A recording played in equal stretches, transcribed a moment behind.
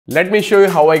Let me show you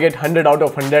how I get 100 out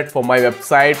of 100 for my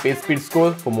website page speed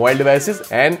score for mobile devices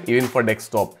and even for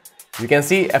desktop. You can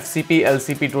see FCP,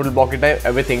 LCP, total block time,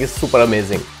 everything is super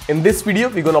amazing. In this video,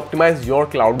 we're going to optimize your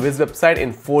Cloudways website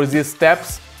in 4 easy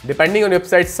steps. Depending on your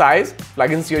website size,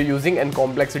 plugins you're using and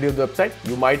complexity of the website,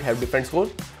 you might have different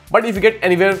scores. But if you get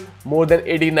anywhere more than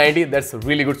 80-90, that's a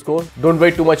really good score. Don't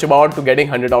worry too much about getting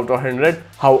 100 out of 100,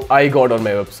 how I got on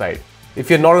my website. If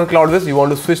you're not on Cloudways, you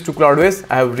want to switch to Cloudways,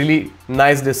 I have really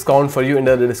nice discount for you in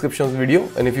the description of the video.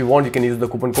 And if you want, you can use the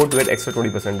coupon code to get extra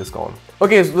 20% discount.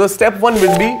 Okay, so the step 1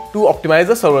 will be to optimize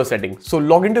the server settings. So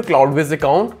log into Cloudways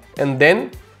account and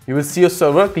then you will see your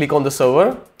server, click on the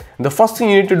server. The first thing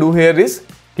you need to do here is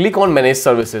click on manage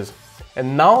services.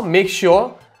 And now make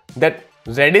sure that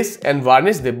Redis and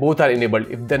Varnish, they both are enabled.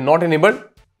 If they're not enabled,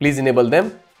 please enable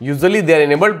them. Usually they are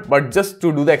enabled, but just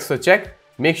to do the extra check,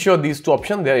 make sure these two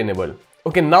options they are enabled.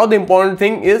 Okay, now the important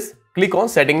thing is click on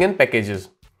setting and packages.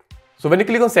 So when you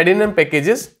click on setting and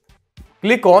packages,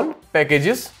 click on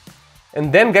packages,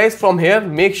 and then guys, from here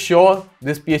make sure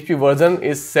this PHP version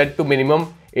is set to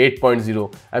minimum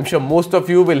 8.0. I'm sure most of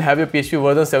you will have your PHP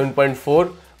version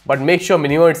 7.4, but make sure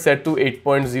minimum is set to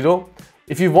 8.0.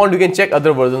 If you want, you can check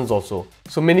other versions also.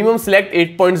 So minimum select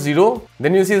 8.0,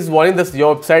 then you see this warning that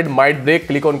your website might break.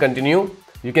 Click on continue.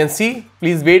 You can see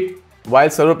please wait while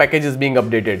server package is being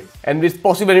updated. And it's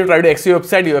possible when you try to exit your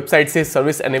website says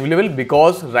service unavailable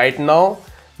because right now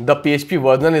the PHP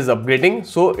version is upgrading,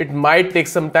 so it might take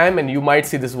some time and you might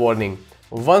see this warning.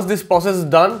 Once this process is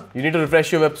done, you need to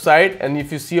refresh your website, and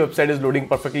if you see your website is loading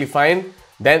perfectly fine,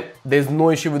 then there's no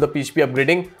issue with the PHP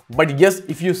upgrading. But yes,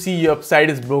 if you see your website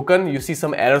is broken, you see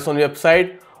some errors on your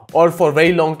website, or for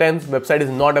very long time website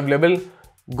is not available,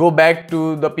 go back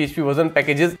to the PHP version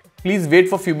packages. Please wait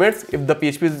for a few minutes if the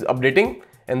PHP is updating,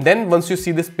 and then once you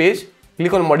see this page,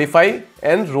 click on modify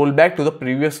and roll back to the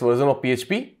previous version of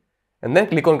PHP, and then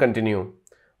click on continue.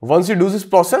 Once you do this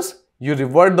process, you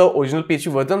revert the original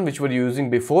PHP version which you were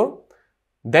using before,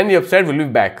 then your website will be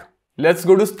back. Let's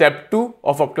go to step 2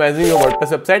 of optimizing your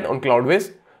WordPress website on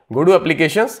Cloudways. Go to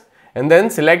applications and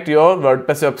then select your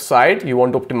WordPress website you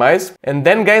want to optimize, and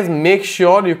then guys, make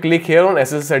sure you click here on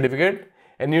SSL certificate.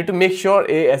 And you need to make sure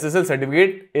a SSL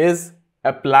certificate is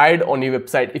applied on your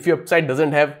website. If your website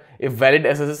doesn't have a valid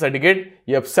SSL certificate,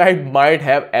 your website might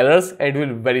have errors and it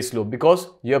will be very slow because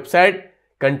your website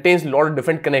contains a lot of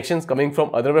different connections coming from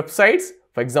other websites.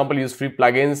 For example, use free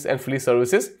plugins and free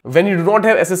services. When you do not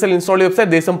have SSL installed on your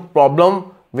website, there is some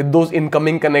problem with those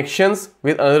incoming connections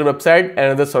with another website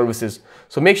and other services.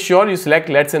 So make sure you select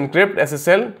Let's Encrypt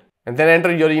SSL and then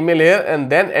enter your email here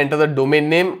and then enter the domain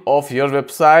name of your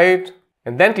website.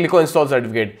 And then click on install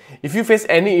certificate. If you face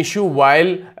any issue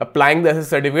while applying the SSL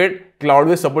certificate,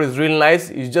 Cloudways support is really nice.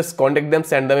 You just contact them,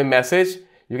 send them a message.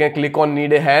 You can click on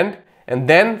need a hand, and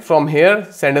then from here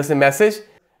send us a message,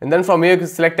 and then from here you can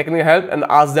select technical help and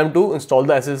ask them to install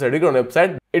the SSL certificate on your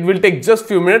website. It will take just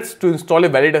few minutes to install a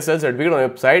valid SSL certificate on your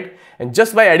website, and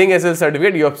just by adding SSL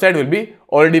certificate, your website will be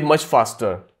already much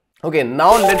faster. Okay,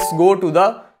 now let's go to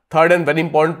the third and very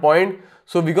important point.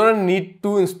 So we're gonna need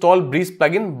to install Breeze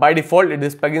plugin. By default,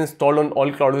 this plugin is installed on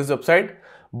all Cloudways website.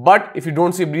 But if you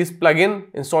don't see Breeze plugin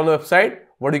installed on the website,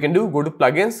 what you can do, go to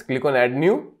plugins, click on add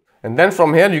new, and then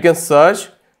from here you can search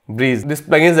Breeze. This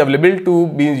plugin is available to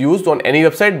be used on any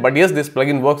website, but yes, this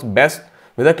plugin works best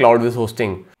with a Cloudways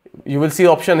hosting. You will see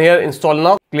the option here, install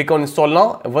now. Click on install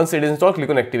now. Once it is installed, click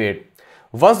on activate.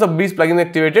 Once the Breeze plugin is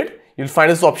activated, you'll find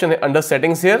this option under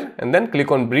settings here, and then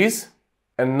click on Breeze.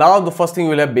 And now the first thing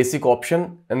you will have basic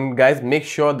option, and guys, make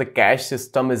sure the cache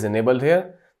system is enabled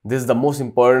here. This is the most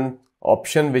important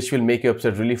option which will make your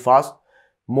website really fast.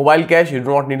 Mobile cache, you do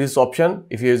not need this option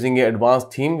if you're using an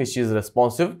advanced theme which is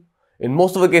responsive. In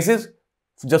most of the cases,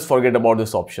 just forget about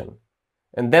this option.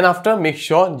 And then after, make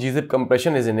sure gzip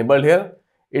compression is enabled here.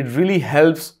 It really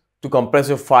helps to compress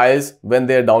your files when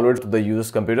they are downloaded to the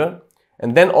user's computer.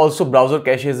 And then also browser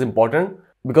cache is important,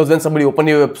 because when somebody opens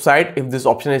your website, if this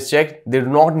option is checked, they do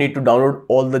not need to download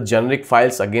all the generic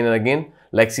files again and again,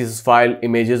 like CSS file,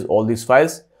 images, all these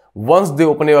files. Once they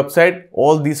open your website,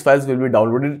 all these files will be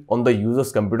downloaded on the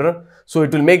user's computer. So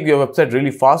it will make your website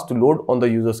really fast to load on the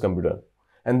user's computer.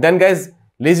 And then guys,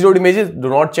 lazy load images, do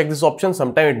not check this option.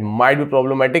 Sometimes it might be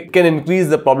problematic. It can increase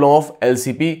the problem of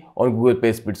LCP on Google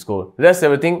Page Speed Score. Rest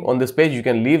everything on this page you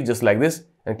can leave just like this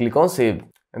and click on save.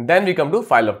 And then we come to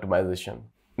file optimization.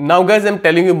 Now guys, I'm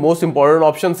telling you most important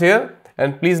options here,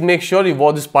 and please make sure you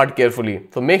watch this part carefully.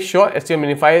 So make sure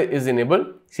HTML minify is enabled,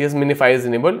 CSS minify is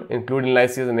enabled, include inline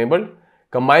CSS enabled,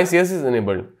 combine CSS is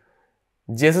enabled,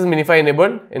 JSS minify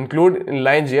enabled, include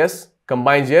inline JS,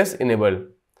 combine JS enabled,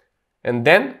 and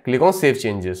then click on save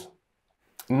changes.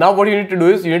 Now what you need to do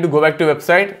is you need to go back to your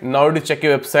website. Now to check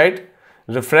your website,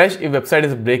 refresh if website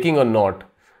is breaking or not.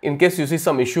 In case you see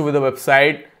some issue with the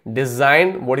website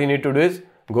design, what you need to do is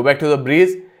go back to the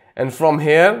breeze, and from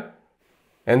here,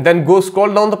 and then go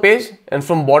scroll down the page, and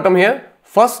from bottom here,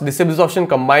 first disable this option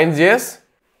combine.js,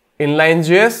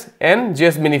 inline.js and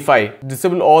JS minify.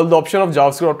 Disable all the option of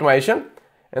JavaScript optimization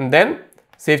and then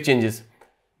save changes.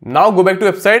 Now go back to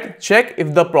website, check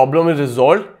if the problem is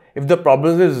resolved. If the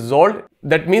problem is resolved,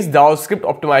 that means JavaScript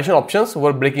optimization options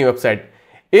were breaking website.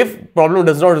 If problem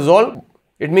does not resolve,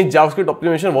 it means JavaScript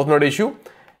optimization was not an issue.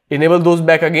 Enable those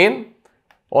back again,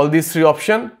 all these three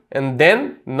options, and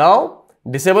then now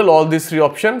disable all these three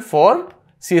options for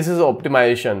CSS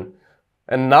optimization.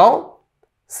 And now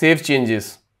save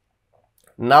changes.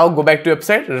 Now go back to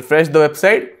website, refresh the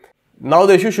website. Now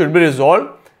the issue should be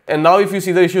resolved. And now if you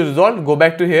see the issue resolved, go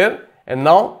back to here and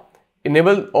now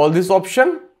enable all this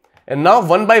option. And now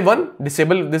one by one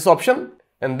disable this option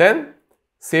and then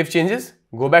save changes.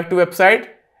 Go back to website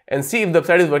and see if the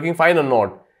website is working fine or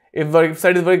not. If the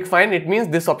website is working fine, it means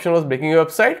this option was breaking your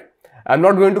website. I'm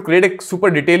not going to create a super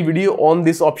detailed video on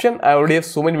this option. I already have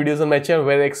so many videos on my channel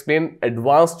where I explain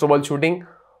advanced troubleshooting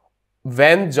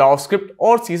when JavaScript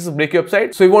or CSS break your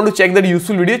website. So if you want to check that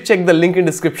useful video, check the link in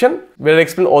description where I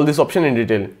explain all this option in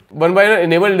detail. One by one,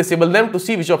 enable and disable them to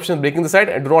see which option is breaking the site,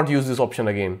 and do not use this option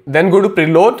again. Then go to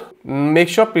preload. Make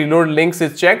sure preload links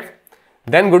is checked.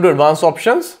 Then go to advanced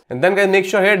options, and then guys make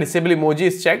sure here disable emoji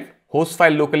is checked. Host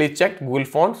file locally is checked. Google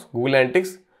Fonts, Google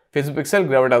Analytics, Facebook Pixel,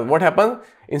 Gravitas. What happens?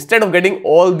 Instead of getting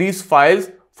all these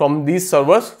files from these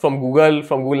servers, from Google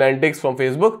Analytics, from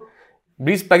Facebook,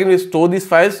 Breeze plugin will store these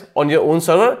files on your own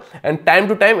server, and time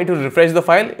to time it will refresh the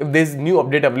file if there is new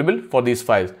update available for these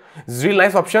files. It's a really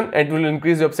nice option and it will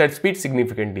increase your website speed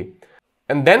significantly.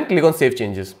 And then click on save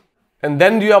changes. And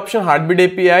then the option Heartbeat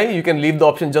API, you can leave the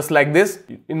option just like this.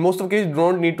 In most of the cases, you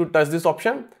don't need to touch this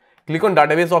option. Click on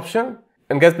database option.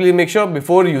 And guys, please make sure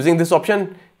before using this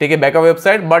option, take a backup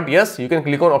website. But yes, you can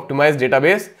click on optimize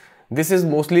database. This is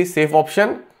mostly safe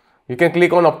option. You can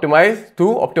click on optimize to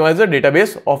optimize the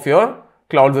database of your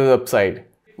Cloudways website.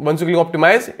 Once you click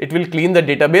optimize, it will clean the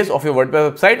database of your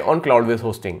WordPress website on Cloudways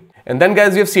hosting. And then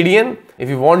guys, we have CDN. If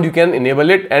you want, you can enable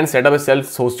it and set up a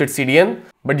self-hosted CDN.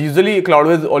 But usually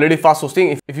Cloudways is already fast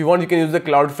hosting. If you want, you can use the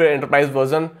Cloudflare Enterprise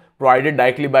version provided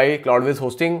directly by Cloudways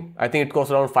hosting. I think it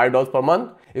costs around $5 per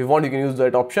month. If you want, you can use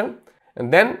that option.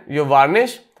 And then your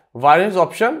varnish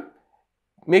option,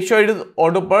 make sure it is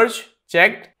auto purge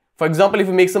checked. For example, if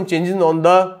you make some changes on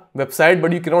the website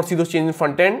but you cannot see those changes in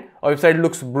front end, or website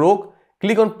looks broke,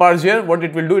 click on purge here. What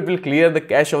it will do, it will clear the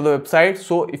cache of the website.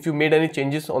 So if you made any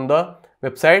changes on the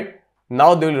website,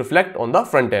 now they will reflect on the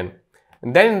front end.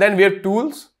 And then we have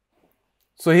tools.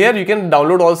 So here you can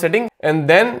download all settings, and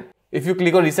then if you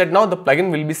click on reset now, the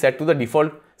plugin will be set to the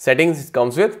default settings it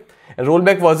comes with. And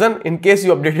rollback version, in case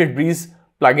you updated Breeze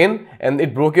plugin and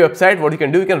it broke your website, what you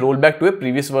can do, you can roll back to a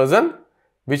previous version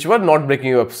which were not breaking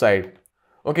your website.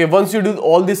 Okay, once you do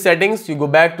all these settings, you go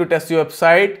back to test your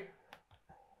website,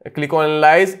 click on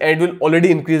analyze, and it will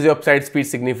already increase your website speed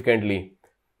significantly.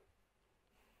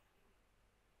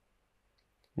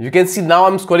 You can see now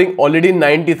I'm scoring already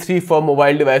 93 for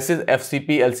mobile devices. FCP,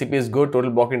 LCP is good,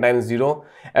 total blocking time is 0.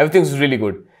 Everything's really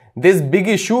good. There's big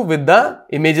issue with the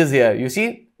images here. You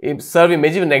see, serve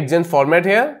image with next gen format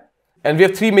here, and we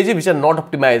have 3 images which are not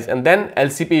optimized, and then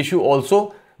LCP issue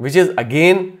also, which is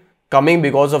again coming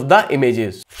because of the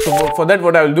images. So for that,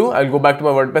 what I will do, I will go back to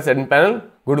my WordPress admin panel,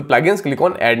 go to plugins, click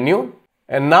on add new,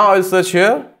 and now I will search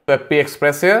here WebP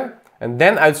Express here, and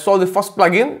then I'll install the first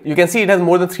plugin. You can see it has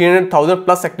more than 300,000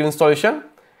 plus active installation.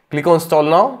 Click on install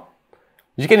now.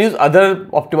 You can use other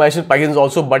optimization plugins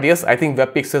also, but yes, I think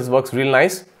WebP Express works real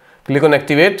nice. Click on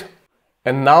activate,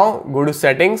 and now go to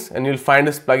settings, and you'll find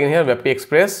this plugin here, WebP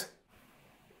Express,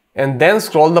 and then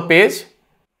scroll the page,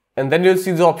 and then you'll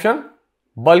see the option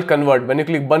bulk convert. When you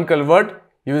click bulk convert,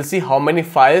 you will see how many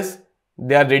files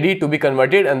they are ready to be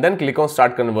converted, and then click on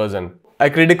start conversion. I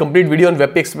created a complete video on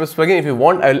WebP Express plugin. If you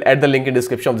want, I will add the link in the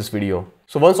description of this video.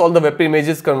 So once all the WebP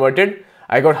images converted,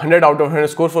 I got 100 out of 100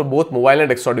 score for both mobile and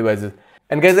desktop devices.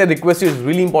 And guys, I request you, it's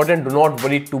really important, do not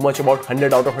worry too much about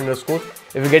 100 out of 100 scores.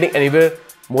 If you're getting anywhere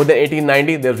more than 80,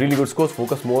 90, they're really good scores.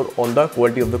 Focus more on the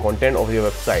quality of the content of your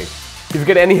website. If you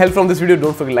get any help from this video,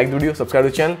 don't forget to like the video, subscribe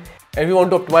to the channel. And if you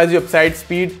want to optimize your website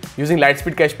speed using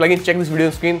Lightspeed Cache plugin, check this video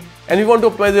on screen. And if you want to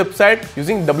optimize your website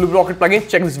using WP Rocket plugin,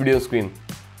 check this video on screen.